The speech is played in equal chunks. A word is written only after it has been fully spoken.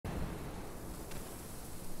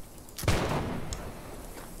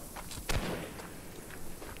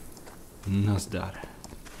Nazdar.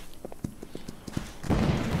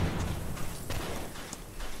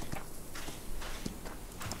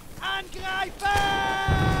 Angreifen!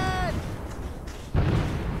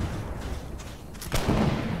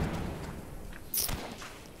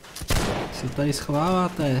 Se tady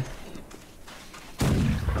schováváte?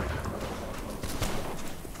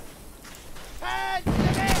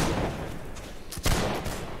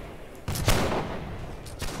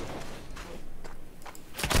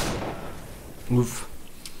 Uf.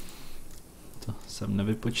 To jsem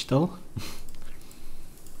nevypočítal.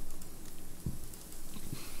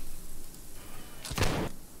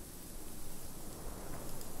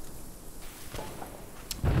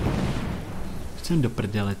 Chcem do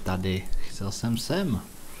prdele tady. Chcel jsem sem.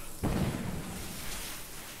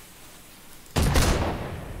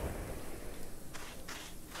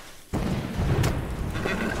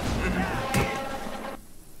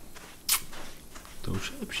 To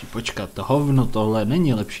už je lepší. Počkat, to hovno tohle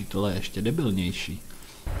není lepší, tohle je ještě debilnější.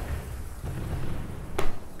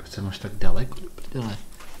 Proč jsem až tak daleko do prdele?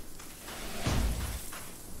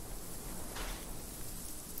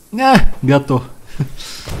 Ne, gato.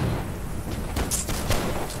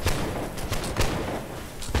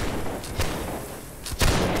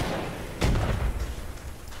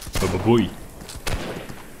 Boj.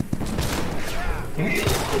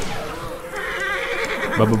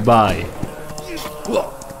 Bye.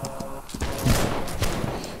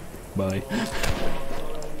 Bye.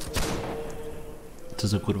 Co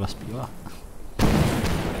za kurva zpívá?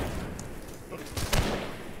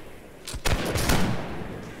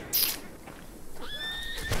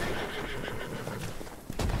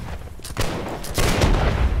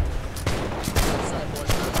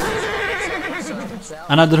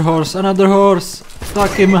 Another horse!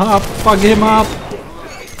 Fuck him up!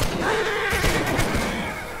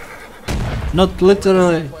 Not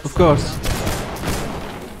literally, of course.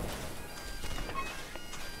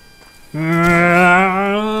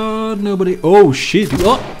 Nobody. Oh shit!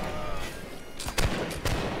 Oh.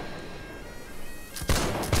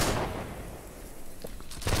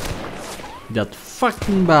 That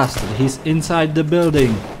fucking bastard! He's inside the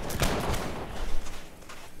building.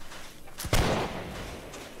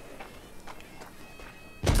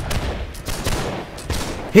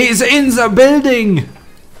 He's in the building!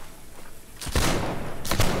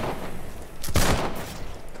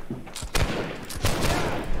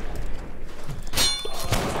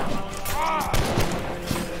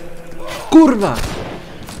 Kurva!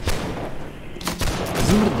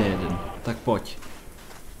 Zmrde jeden. Tak pojď.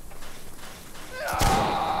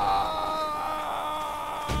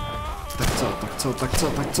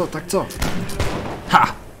 Tak co?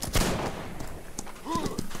 Ha!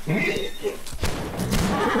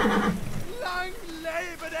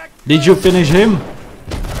 Did you finish him?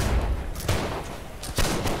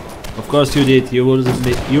 Of course you did. You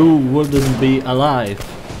wouldn't be alive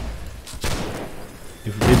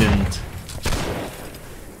if you didn't.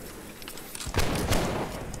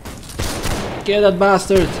 Get that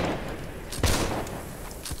bastard!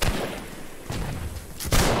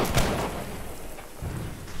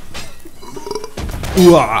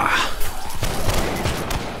 Uah.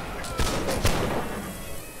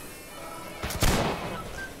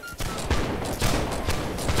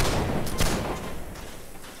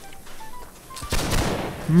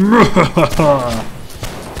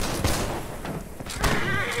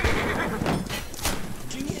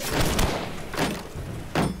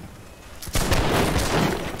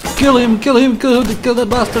 Kill him, kill that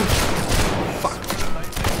bastard. Fuck.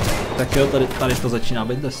 Tak jo, tady to začíná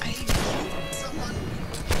být drsný.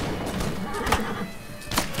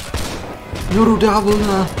 No rudá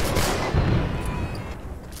vlna.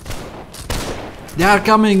 They are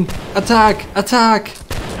coming. Attack.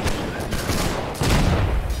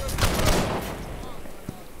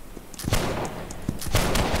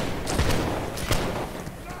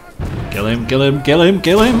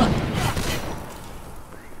 Kill him.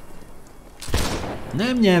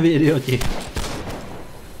 Ne mě, vy idioti.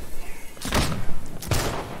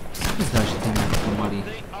 Zdá, že ten je pomalý.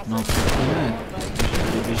 No, přesně ne.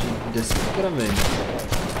 Tady běží 10 kravin.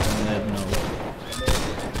 Najednou.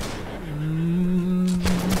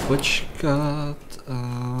 Počkat a...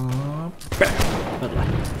 Vedle.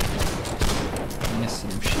 Mě si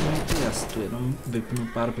nevšimněte, já si tu jenom vypnu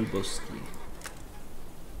pár blbostí.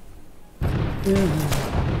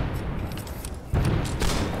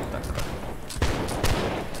 Takhle.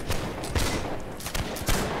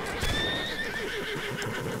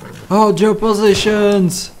 Hold your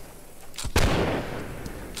positions!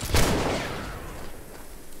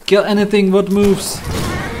 Kill anything what moves!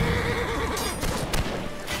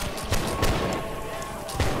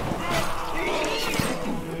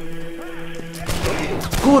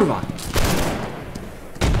 Kurva!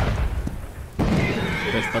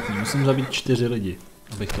 To je špatný, musím zabít 4 lidi,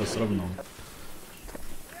 abych to srovnal.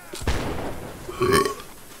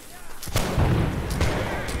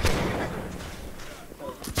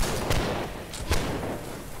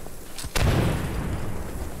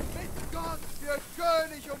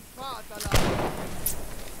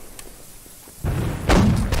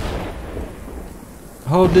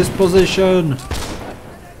 Hold this position!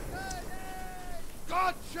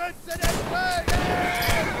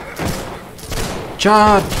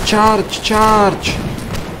 Charge! Charge! Charge!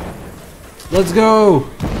 Let's go!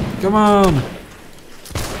 Come on!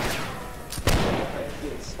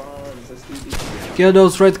 Kill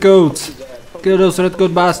those redcoats! Kill those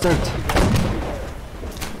redcoat bastards!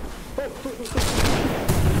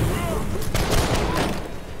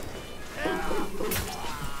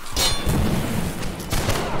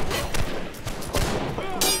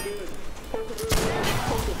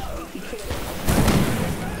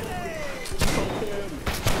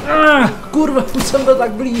 Kurva, už jsem byl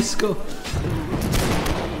tak blízko.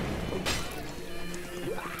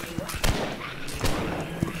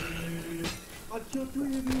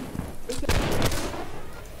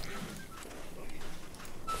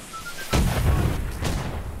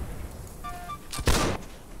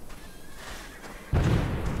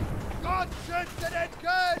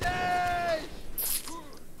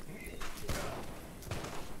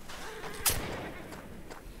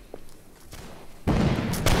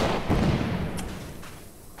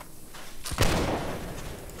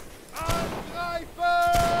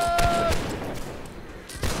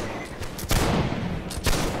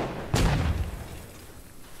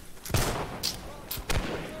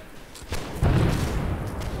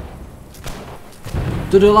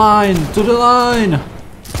 To the line! To the line!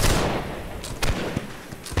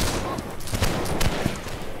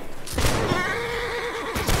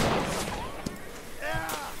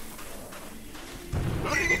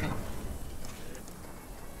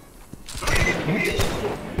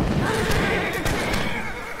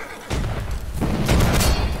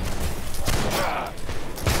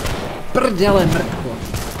 Prdele, mrkvo.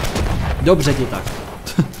 Dobře ti tak.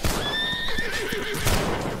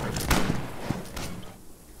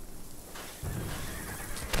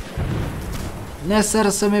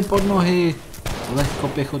 Neser se mi pod nohy, lehko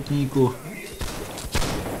pěchotníku.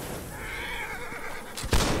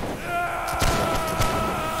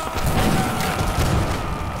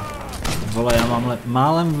 Vole, já mám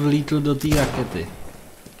málem vlítl do té rakety.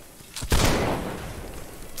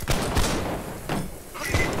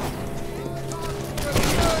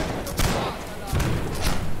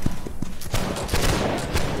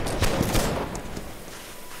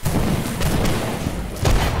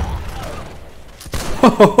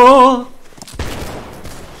 Hohoho!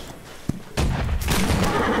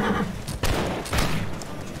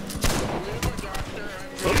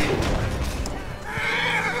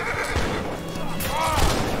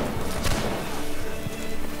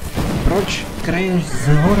 Proč kraješ z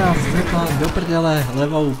hora zvykla do prdele,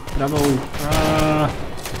 levou, pravou?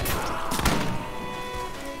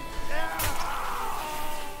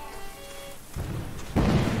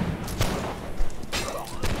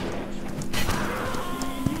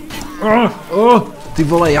 Ty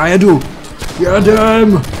vole, já jedu!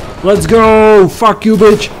 Jedem! Let's go! Fuck you,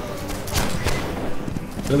 bitch!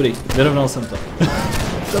 Dobrý, vyrovnal jsem to.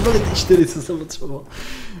 To byly ty 4, co jsem potřeboval.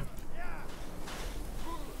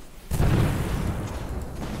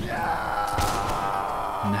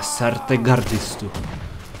 Neserte gardistu.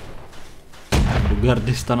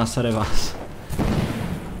 Gardista nasere vás.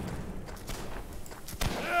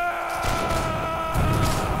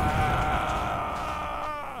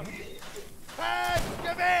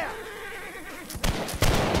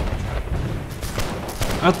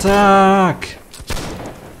 Atak!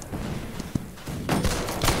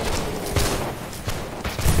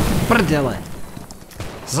 Prdele!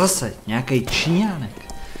 Zase nějaký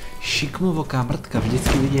Číňánek. Šikmovoká mrtka,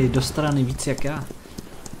 vždycky vidějí do strany víc jak já.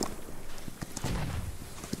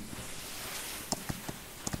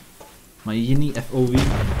 Mají jiný FOV.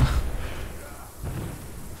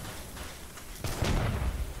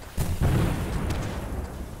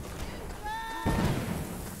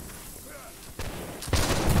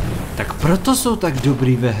 Tak proto jsou tak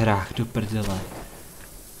dobrý ve hrách, do prdele.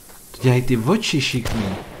 To dělají ty oči šikmý.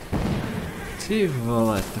 Ty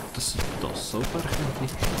vole, tak to jsou parchanti.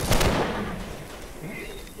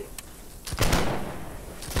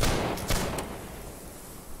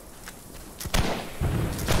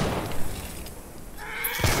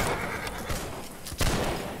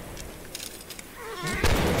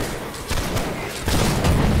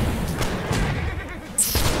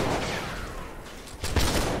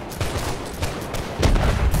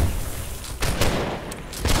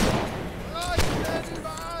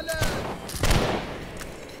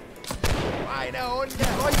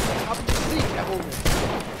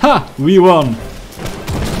 Ha! We won!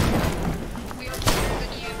 We are better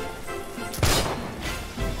than you.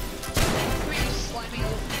 We are slimy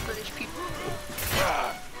old British people.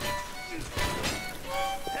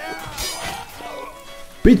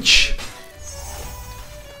 Bitch!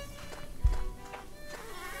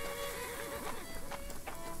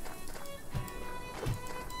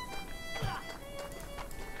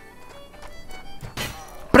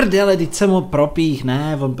 Prdele, teď jsem ho propích,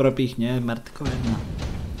 ne, on propích mě, mrtkovina.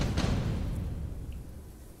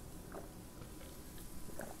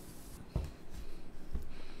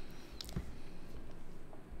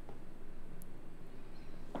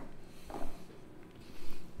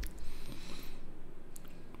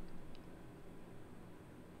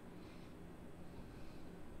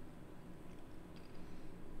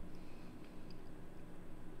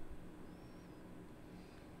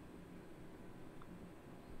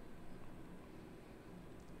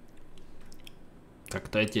 Tak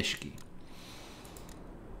to je těžký.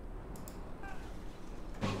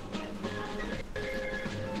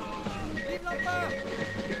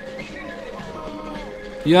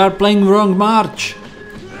 You are playing wrong march.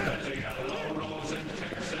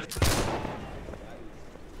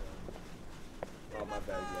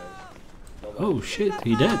 Oh shit,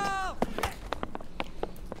 he dead.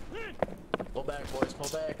 Pull back, boys, pull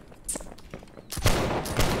back.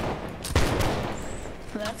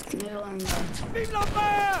 Left, middle, and left.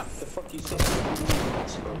 The fuck you say?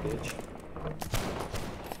 Son of a bitch.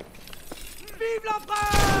 Vive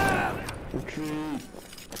l'empereur!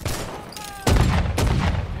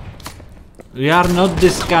 We are not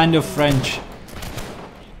this kind of French.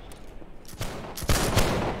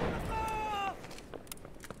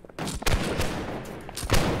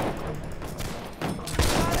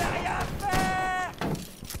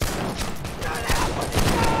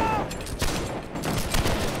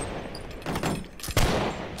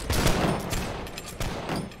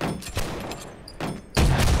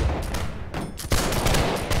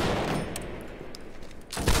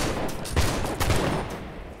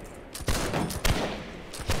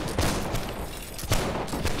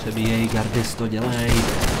 Přebíjej, gardisto, dělej.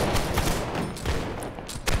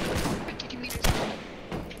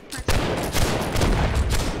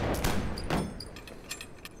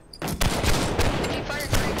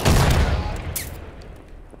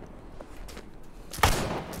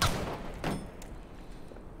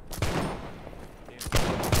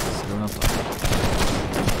 Sedu na to.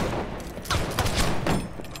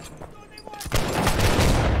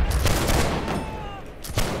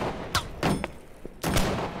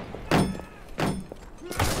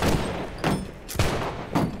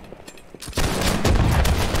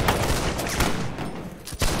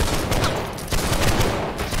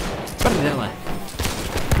 Prdele.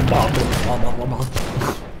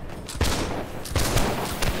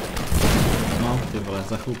 No, ty vole,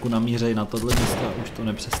 za chvilku namířej na tohle místo a už to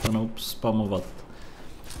nepřestanou spamovat.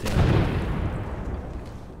 Ty.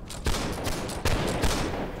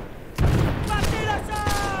 Partez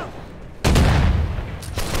l'assaut!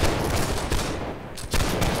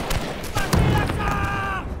 Partez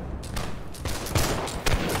l'assaut!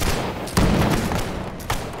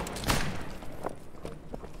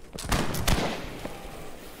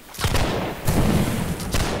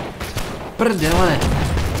 Prdele.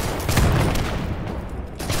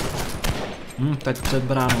 Tak před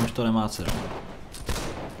bránou už to nemá cenu.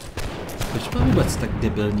 Proč má vůbec tak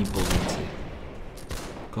debilní pozici?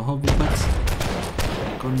 Koho vůbec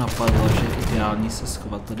jako napadlo, že je ideální se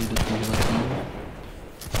schovat tady do téhle?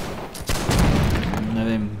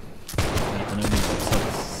 Nevím. Já to nevím popsat.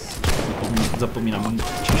 Zapomínám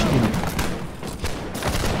češtinu.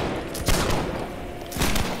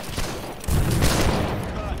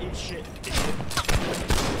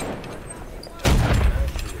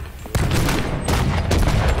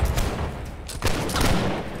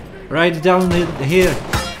 Right down here.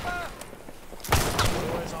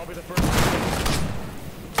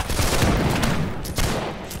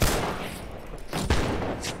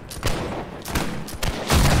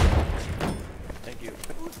 Thank you.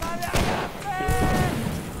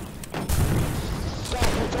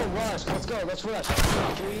 Let's go, let's rush.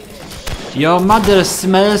 Your mother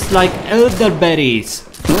smells like elderberries.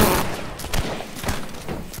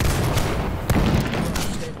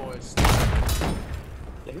 Hey, boys.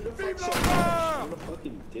 Yeah, who the fuck's so I'm a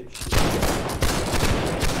fucking dipshit.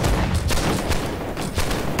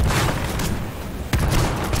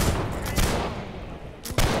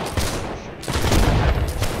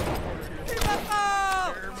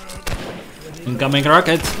 Incoming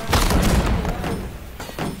rockets.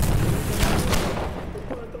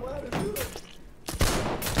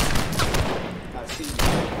 I see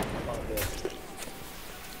you.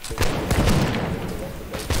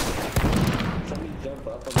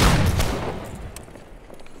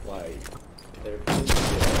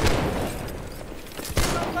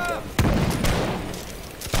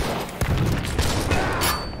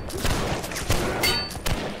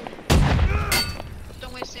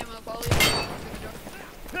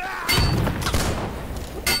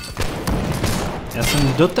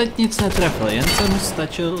 jsem doteď nic netrefil, jen jsem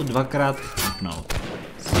stačil dvakrát chytnout.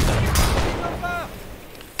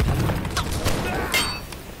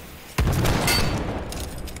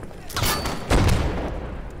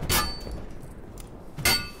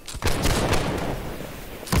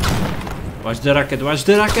 Watch the rocket, watch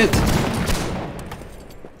the rocket!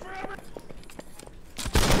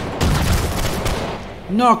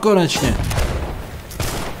 No, konečně.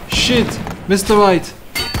 Shit, Mr. White,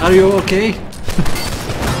 are you okay?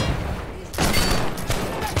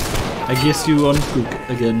 I guess you won't cook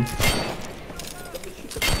again.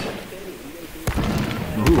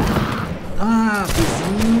 Ty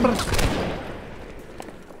zmrt.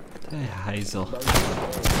 To je hajzl.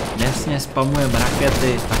 Jasně, spamujeme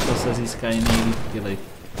rakety, tak to se získají nejlíp killy.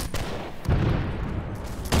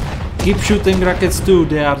 Keep shooting rockets too,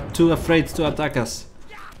 they are too afraid to attack us.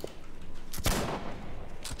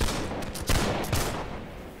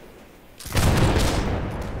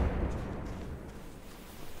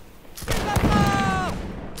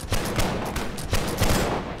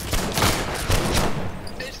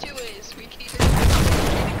 There's two ways. We can either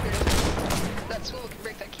that's what will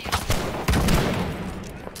break that key.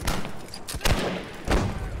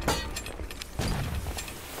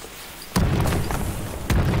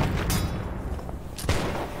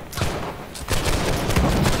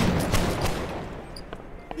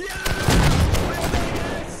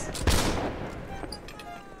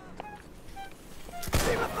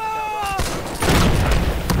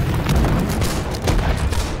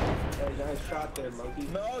 Hey, nice shot there, monkey.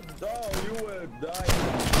 No, you will die.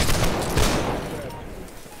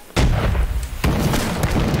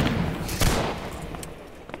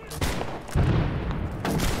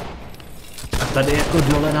 A tady jako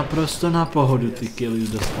dole naprosto na pohodu ty killy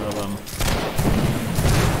dostávám.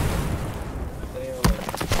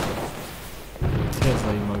 To je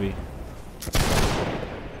zajímavý.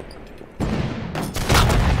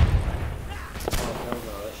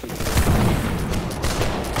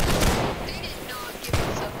 They did not give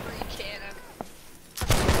us a free cannon.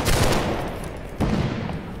 Come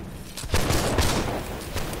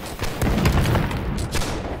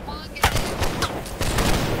on, get in.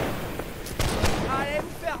 Allez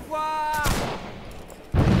vous faire voir.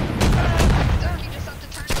 Doc, you just have to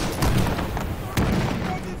turn.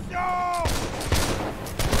 Position.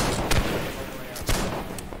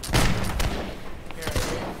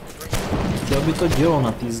 Co by to dělo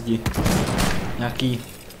na té zdi? Nějaký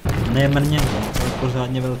nemrněný, to je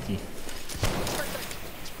pořádně velký.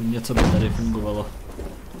 Aspoň něco by tady fungovalo.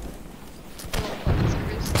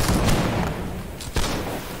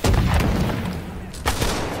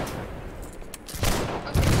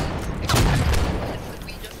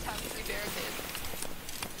 We just have three barricades.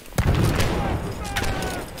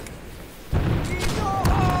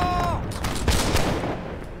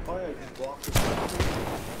 Oh yeah, just block the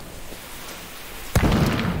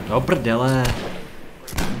Do prdele.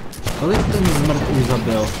 Kolik ten zmrt už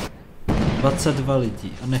zabil? 22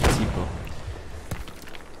 lidí a nechcípl.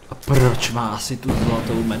 A proč má asi tu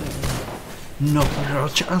zlatou medaili? No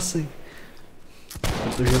proč asi?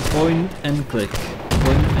 Protože point and click.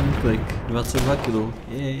 Point and click. 22 kg.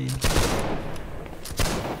 Jej.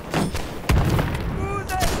 Vous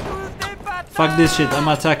êtes tous des bâtards. Fuck this shit, I'm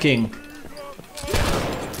attacking.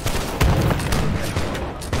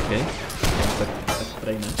 Okay. Tak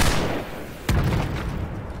prej ne.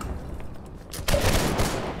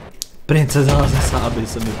 Princeza ze Sáby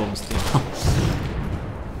se mi pomstila.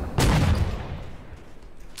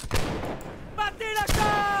 Battez la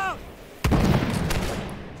corde.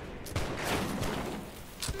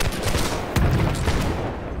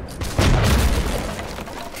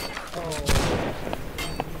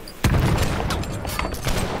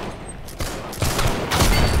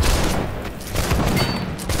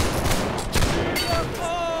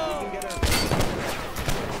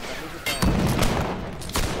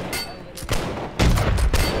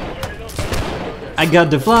 I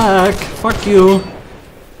got the flag! Fuck you!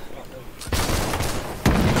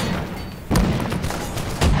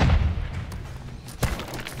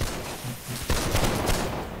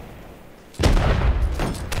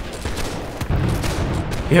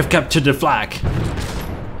 You have captured the flag!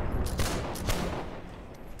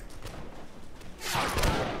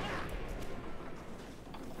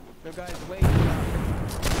 The guys wait.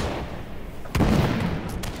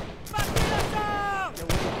 Battez la corde.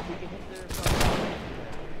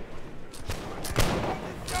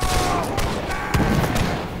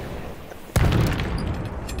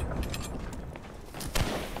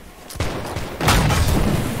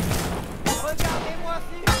 Regardez-moi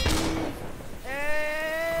si.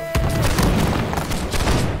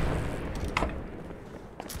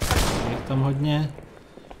 tam hodně.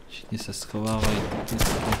 Všichni se schovávají.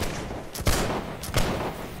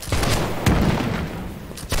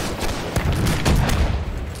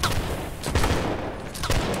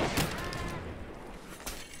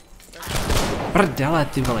 Prdele,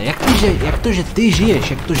 ty vole, jak to, že ty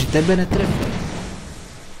žiješ, jak to, že tebe netrefí?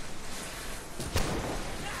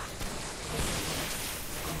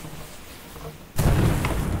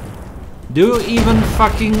 Do you even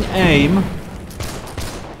fucking aim?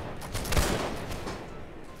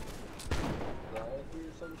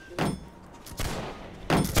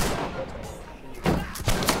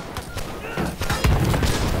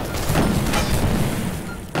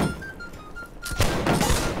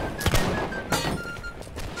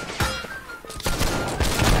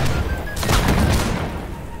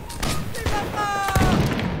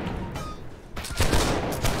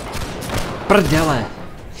 Prdele!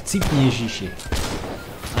 Chcípni, Ježíši.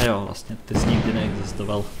 A jo, vlastně ty jsi nikdy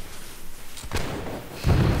neexistoval.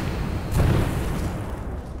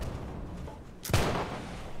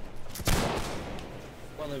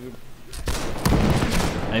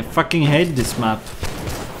 I fucking hate this map.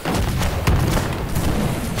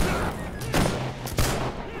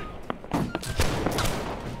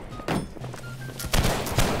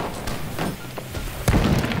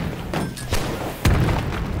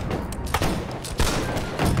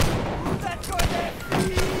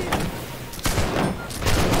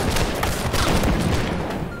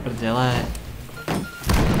 Prdele.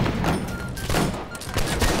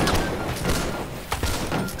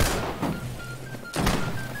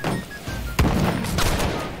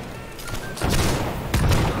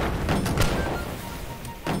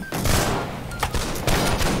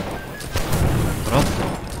 Proto.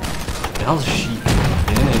 Další.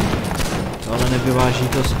 To ale nevyváží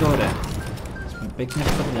to skóre. Jsme pěkně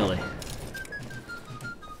v prdeli.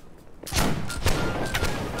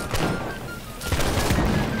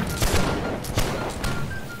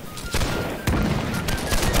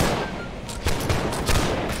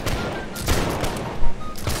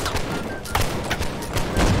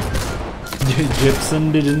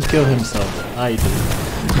 Jepson didn't kill himself. I did.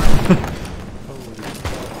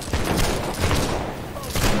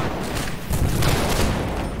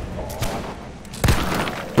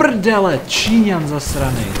 Prdele, Číňan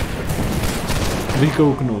zasranej.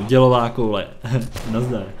 Vykouknu, dělová koule.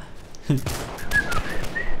 Nazdar.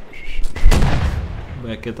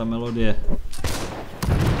 Jak je ta melodie?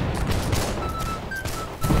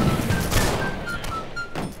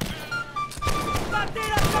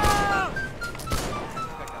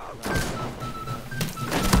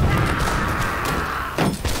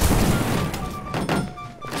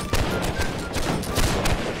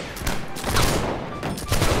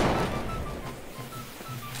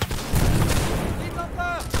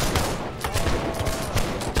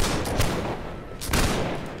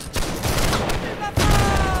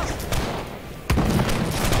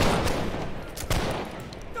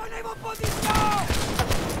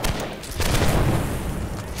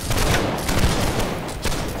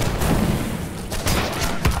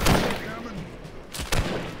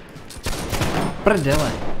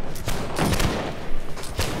 Prdele.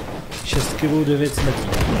 6 kg 9 smrtí.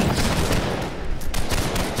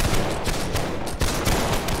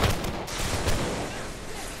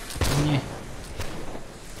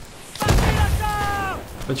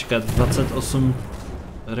 Počkat, 28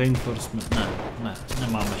 reinforcement. Ne,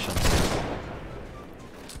 nemáme šanci.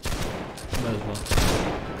 Bezva.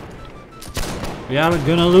 We are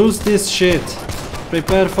gonna lose this shit.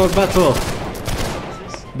 Prepare for battle.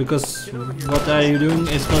 Because what are you doing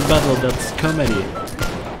is not battle, that's comedy.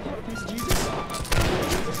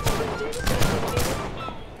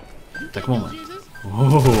 Tak moment.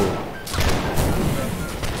 Oh.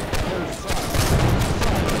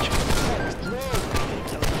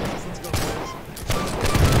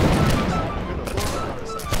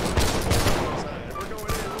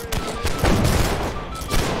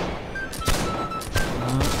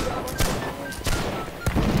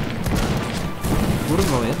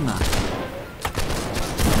 Kurvo, jedna.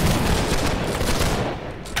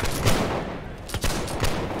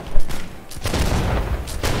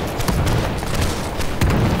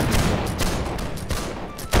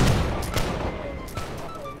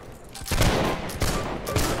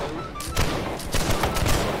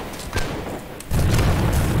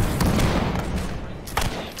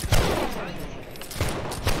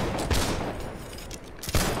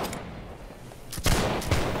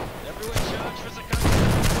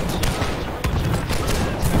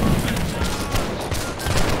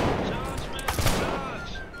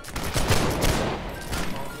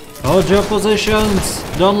 Hold your positions!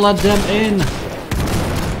 Don't let them in!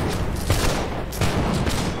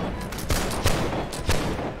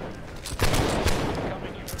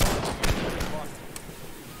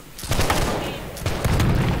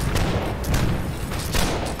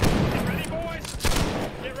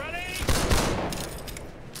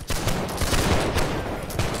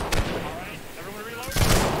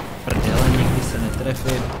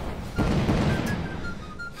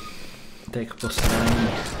 Tak posrání.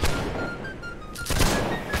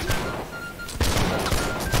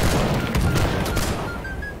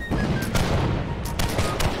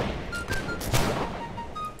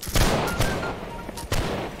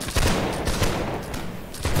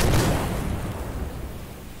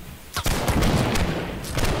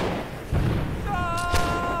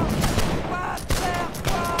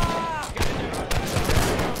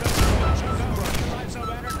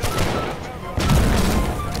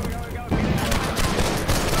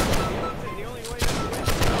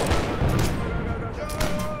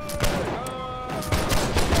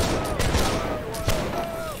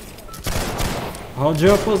 Hold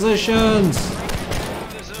your positions!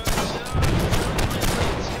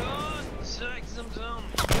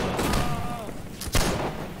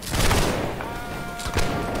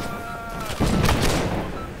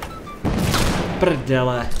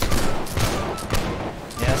 Prdele.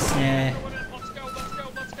 Jasně.